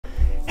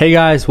Hey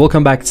guys,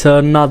 welcome back to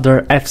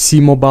another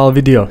FCMOBILE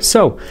video.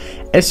 So,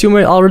 as you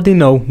may already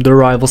know, the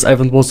Rivals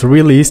event was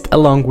released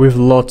along with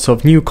lots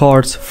of new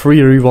cards,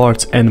 free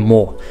rewards and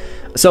more.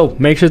 So,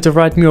 make sure to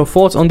write me your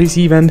thoughts on this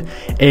event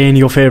and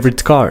your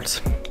favorite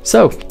cards.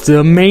 So,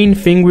 the main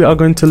thing we are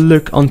going to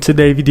look on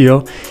today's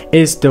video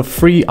is the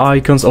free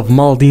icons of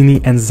Maldini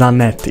and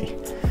Zanetti.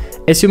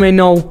 As you may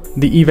know,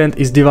 the event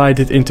is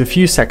divided into a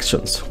few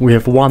sections. We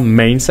have one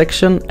main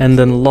section and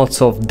then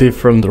lots of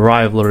different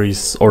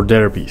rivalries or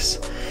derbies.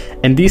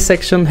 And these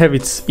sections have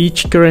its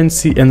each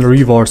currency and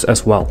rewards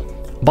as well.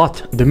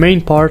 But the main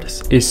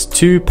part is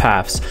two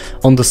paths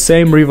on the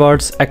same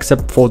rewards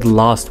except for the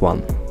last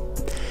one.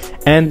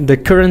 And the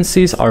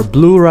currencies are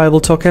blue rival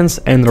tokens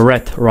and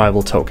red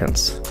rival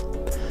tokens.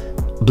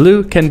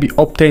 Blue can be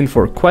obtained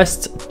for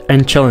quests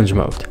and challenge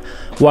mode,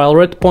 while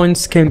red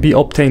points can be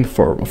obtained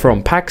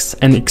from packs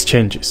and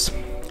exchanges.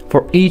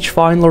 For each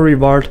final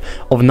reward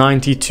of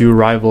 92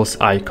 rivals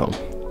icon,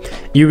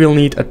 you will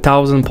need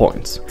 1000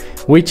 points,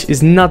 which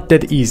is not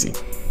that easy.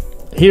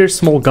 Here's a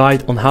small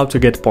guide on how to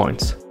get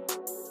points.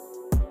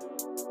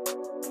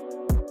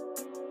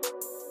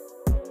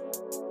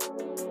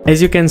 As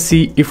you can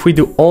see, if we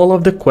do all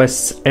of the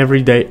quests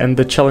every day and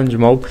the challenge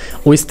mode,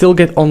 we still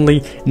get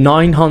only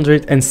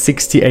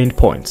 968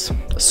 points.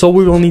 So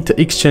we will need to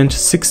exchange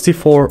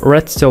 64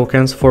 red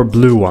tokens for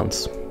blue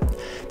ones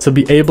to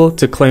be able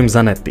to claim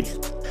Zanetti.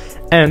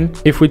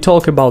 And if we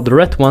talk about the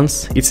red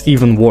ones, it's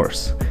even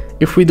worse.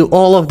 If we do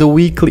all of the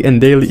weekly and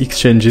daily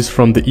exchanges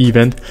from the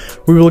event,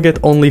 we will get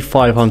only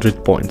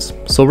 500 points.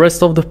 So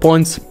rest of the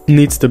points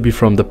needs to be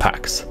from the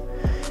packs.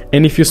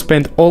 And if you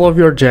spend all of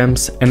your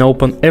gems and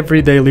open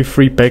every daily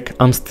free pack,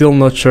 I'm still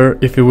not sure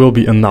if it will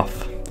be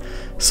enough.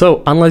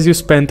 So unless you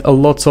spend a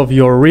lot of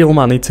your real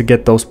money to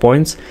get those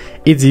points,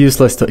 it's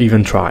useless to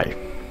even try.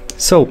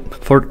 So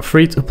for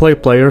free-to-play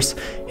players,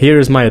 here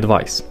is my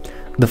advice.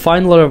 The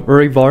final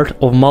reward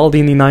of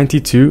Maldini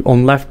 92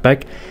 on left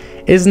back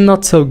is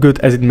not so good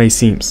as it may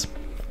seem.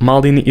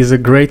 Maldini is a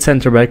great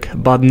center back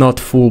but not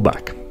full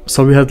back.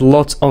 So we had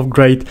lots of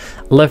great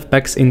left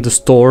backs in the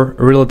store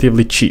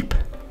relatively cheap.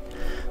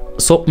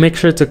 So make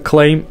sure to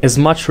claim as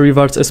much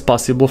rewards as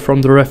possible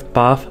from the left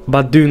path,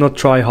 but do not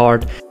try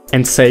hard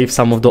and save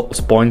some of those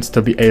points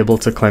to be able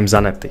to claim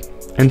Zanetti.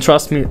 And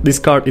trust me, this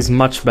card is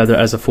much better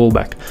as a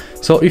fullback.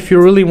 So if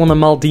you really want a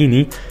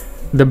Maldini,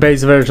 the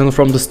base version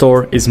from the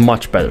store is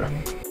much better.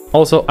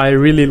 Also, I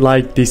really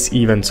like this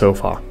event so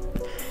far.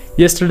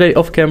 Yesterday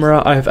off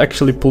camera I have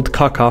actually pulled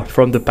Kaka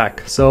from the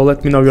pack, so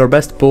let me know your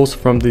best pulls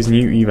from this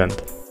new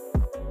event.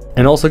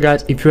 And also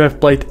guys, if you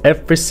have played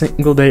every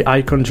single day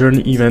Icon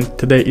Journey event,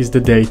 today is the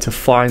day to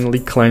finally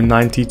claim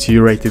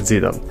 92 rated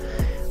Zidane.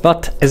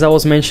 But as I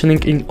was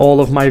mentioning in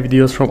all of my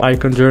videos from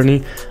Icon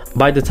Journey,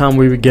 by the time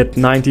we will get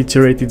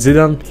 92 rated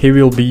Zidane, he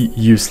will be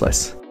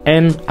useless.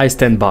 And I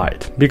stand by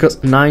it,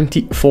 because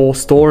 94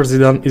 store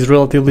Zidane is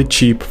relatively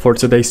cheap for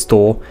today's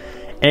store,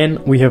 and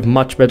we have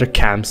much better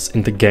camps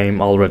in the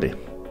game already.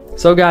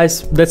 So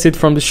guys, that's it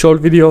from this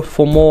short video.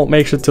 For more,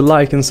 make sure to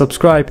like and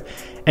subscribe,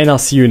 and I'll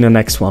see you in the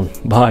next one.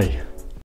 Bye.